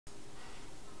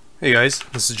Hey guys,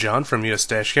 this is John from US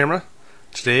Dash Camera.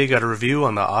 Today I got a review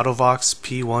on the AUTO-VOX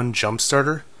P1 jump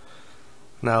starter.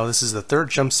 Now this is the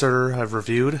third jump starter I've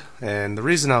reviewed, and the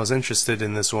reason I was interested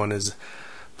in this one is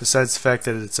besides the fact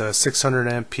that it's a 600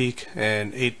 amp peak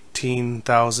and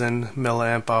 18,000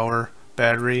 milliamp hour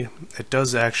battery, it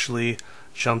does actually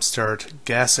jumpstart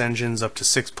gas engines up to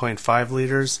 6.5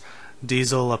 liters,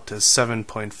 diesel up to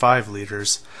 7.5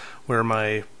 liters, where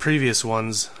my previous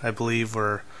ones I believe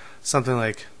were something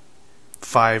like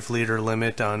 5-liter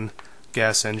limit on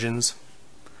gas engines.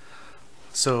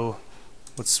 So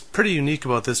what's pretty unique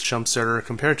about this jump starter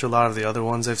compared to a lot of the other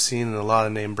ones I've seen and a lot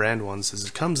of name brand ones is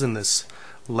it comes in this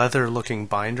leather looking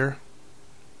binder.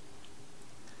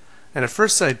 And at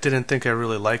first I didn't think I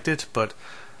really liked it, but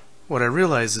what I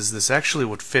realized is this actually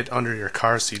would fit under your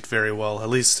car seat very well. At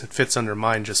least it fits under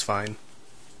mine just fine.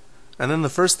 And then the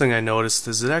first thing I noticed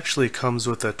is it actually comes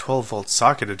with a 12-volt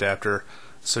socket adapter,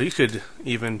 so you could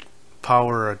even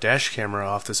power a dash camera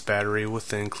off this battery with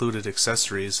the included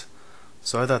accessories.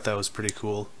 So I thought that was pretty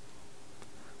cool.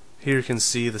 Here you can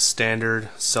see the standard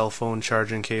cell phone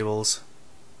charging cables.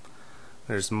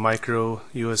 There's micro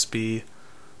USB,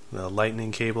 the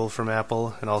lightning cable from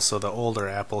Apple, and also the older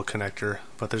Apple connector,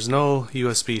 but there's no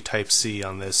USB Type-C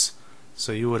on this,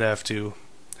 so you would have to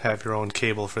have your own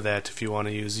cable for that if you want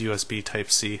to use USB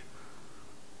Type-C.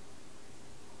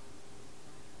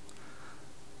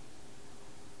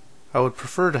 I would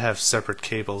prefer to have separate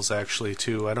cables actually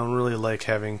too. I don't really like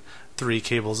having 3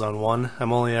 cables on one.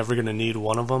 I'm only ever going to need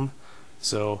one of them,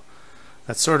 so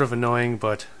that's sort of annoying,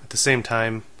 but at the same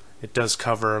time it does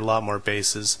cover a lot more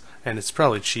bases and it's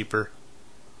probably cheaper.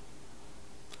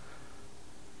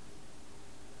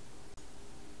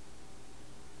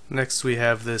 Next we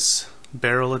have this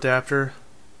barrel adapter.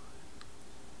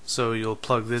 So you'll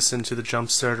plug this into the jump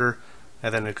starter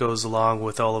and then it goes along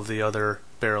with all of the other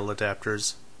barrel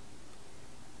adapters.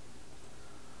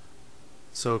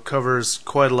 So it covers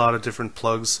quite a lot of different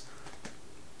plugs.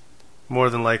 More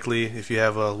than likely, if you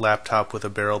have a laptop with a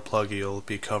barrel plug, you'll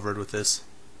be covered with this.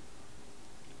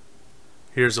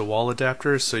 Here's a wall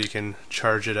adapter so you can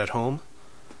charge it at home.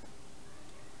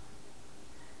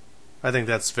 I think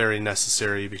that's very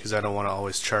necessary because I don't want to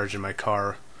always charge in my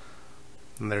car.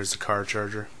 And there's the car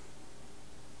charger.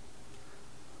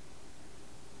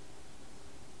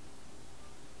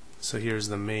 So here's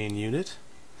the main unit.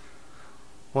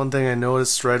 One thing I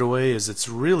noticed right away is it's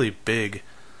really big.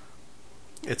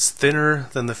 It's thinner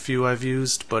than the few I've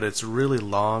used, but it's really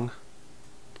long.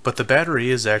 But the battery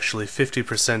is actually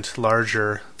 50%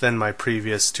 larger than my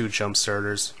previous 2 jump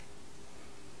starters.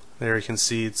 There you can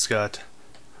see it's got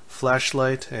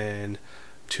flashlight and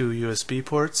 2 USB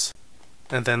ports,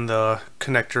 and then the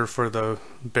connector for the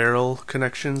barrel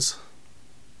connections.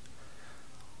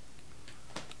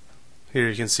 Here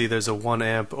you can see there's a 1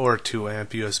 amp or 2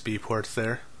 amp USB port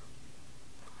there.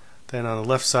 Then on the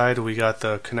left side we got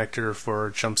the connector for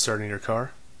jump starting your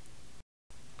car.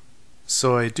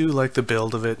 So I do like the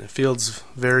build of it. It feels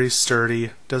very sturdy,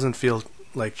 doesn't feel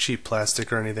like cheap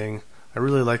plastic or anything. I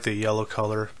really like the yellow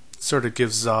color. It sort of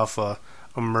gives off a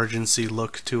emergency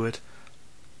look to it.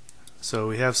 So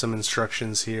we have some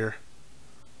instructions here.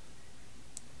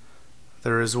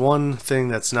 There is one thing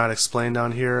that's not explained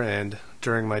on here, and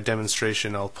during my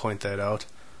demonstration I'll point that out.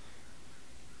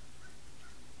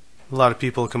 A lot of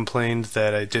people complained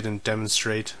that I didn't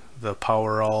demonstrate the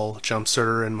Powerall jump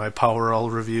starter in my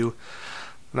Powerall review.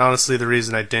 And honestly the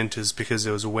reason I didn't is because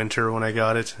it was winter when I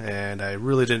got it, and I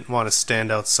really didn't want to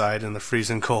stand outside in the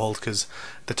freezing cold because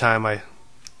at the time I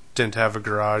didn't have a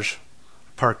garage,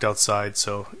 parked outside,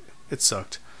 so it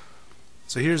sucked.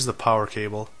 So here's the power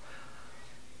cable.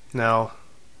 Now,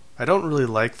 I don't really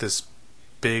like this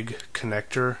big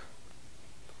connector.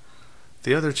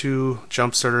 The other 2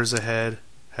 jump starters I had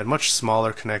much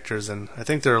smaller connectors, and I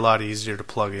think they're a lot easier to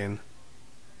plug in.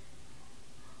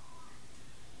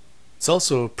 It's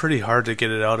also pretty hard to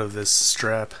get it out of this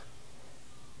strap.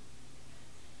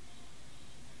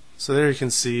 So there you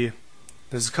can see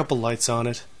there's a couple lights on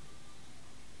it.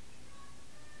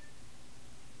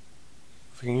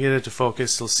 If I can get it to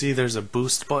focus, you'll see there's a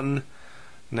boost button.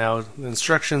 Now, the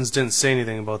instructions didn't say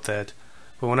anything about that,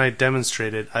 but when I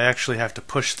demonstrate it, I actually have to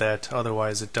push that,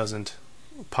 otherwise it doesn't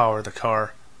power the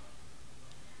car.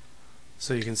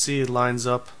 So you can see it lines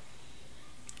up,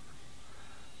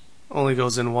 only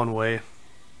goes in one way.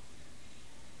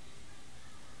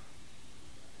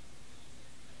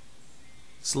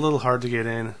 It's a little hard to get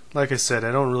in. Like I said,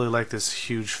 I don't really like this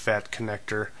huge fat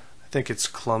connector. I think it's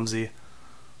clumsy.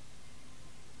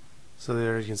 So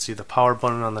there you can see the power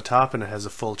button on the top, and it has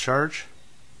a full charge.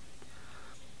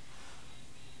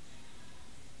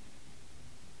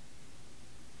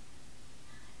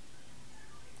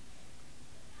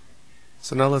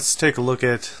 So now let's take a look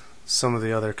at some of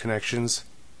the other connections.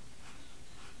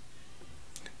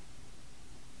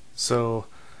 So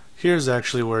here's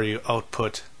actually where you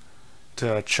output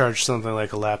to charge something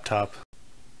like a laptop.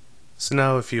 So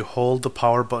now if you hold the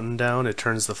power button down, it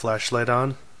turns the flashlight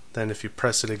on. Then if you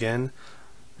press it again,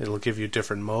 it'll give you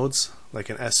different modes, like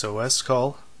an SOS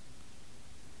call.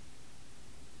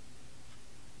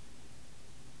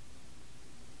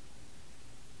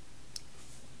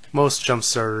 Most jump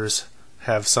starters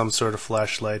have some sort of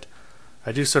flashlight.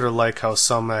 I do sort of like how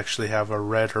some actually have a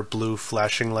red or blue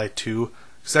flashing light too,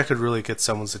 because that could really get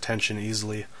someone's attention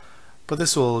easily. But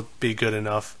this will be good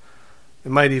enough.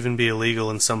 It might even be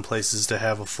illegal in some places to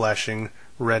have a flashing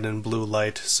red and blue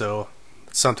light, so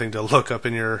it's something to look up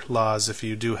in your laws if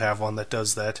you do have one that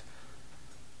does that.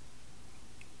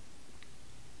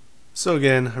 So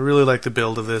again, I really like the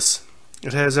build of this.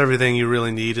 It has everything you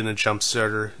really need in a jump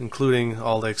starter, including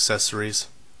all the accessories.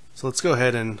 So let's go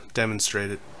ahead and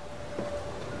demonstrate it.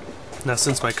 Now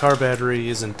since my car battery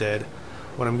isn't dead,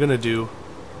 what I'm going to do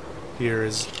here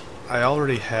is I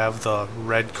already have the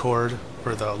red cord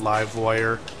or the live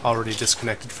wire already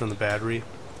disconnected from the battery.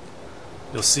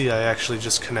 You'll see I actually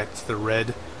just connect the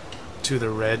red to the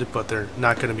red, but they're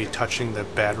not going to be touching the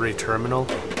battery terminal,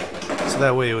 so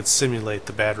that way it would simulate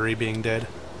the battery being dead.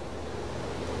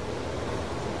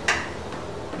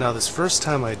 Now this first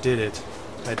time I did it,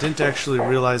 I didn't actually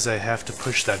realize I have to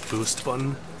push that boost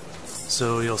button,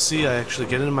 so you'll see I actually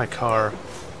get into my car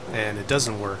and it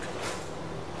doesn't work.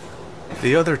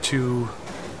 The other two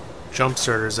jump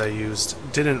starters I used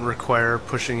didn't require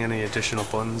pushing any additional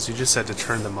buttons, you just had to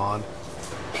turn them on.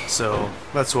 So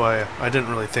that's why I didn't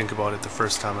really think about it the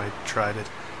first time I tried it.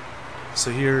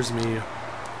 So here's me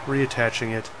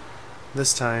reattaching it.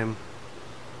 This time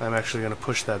I'm actually going to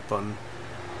push that button.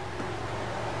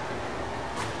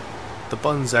 The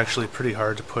button's actually pretty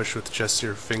hard to push with just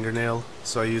your fingernail,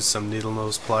 so I used some needle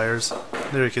nose pliers.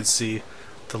 There you can see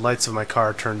the lights of my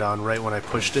car turned on right when I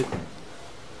pushed it.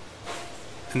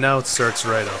 And now it starts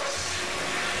right up.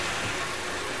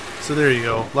 So there you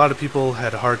go. A lot of people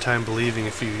had a hard time believing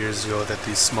a few years ago that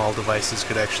these small devices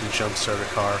could actually jumpstart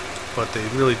a car, but they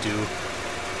really do.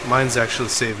 Mine's actually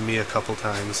saved me a couple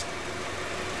times.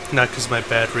 Not because my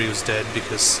battery was dead,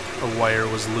 because a wire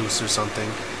was loose or something.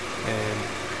 And,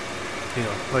 you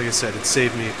know, like I said, it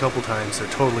saved me a couple times. They're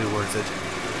totally worth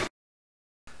it.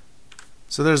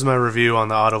 So there's my review on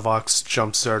the AUTO-VOX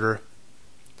jump starter.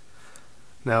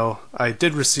 Now, I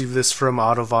did receive this from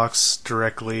AUTO-VOX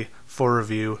directly for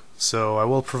review, so I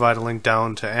will provide a link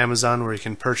down to Amazon where you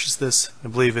can purchase this. I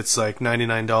believe it's like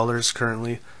 $99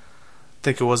 currently. I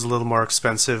think it was a little more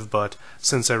expensive, but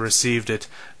since I received it,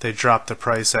 they dropped the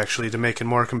price actually to make it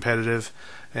more competitive,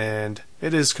 and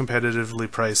it is competitively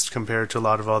priced compared to a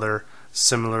lot of other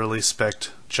similarly spec'd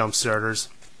jump starters.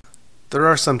 There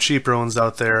are some cheaper ones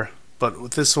out there, but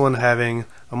with this one having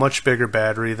a much bigger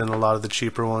battery than a lot of the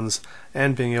cheaper ones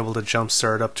and being able to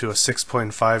jumpstart up to a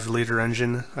 6.5 liter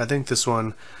engine, I think this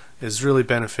one is really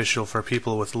beneficial for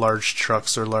people with large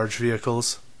trucks or large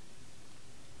vehicles.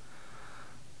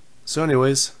 So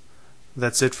anyways,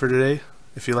 that's it for today.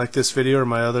 If you like this video or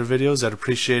my other videos, I'd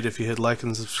appreciate if you hit like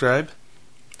and subscribe.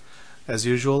 As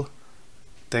usual,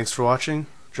 thanks for watching,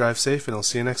 drive safe, and I'll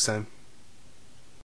see you next time.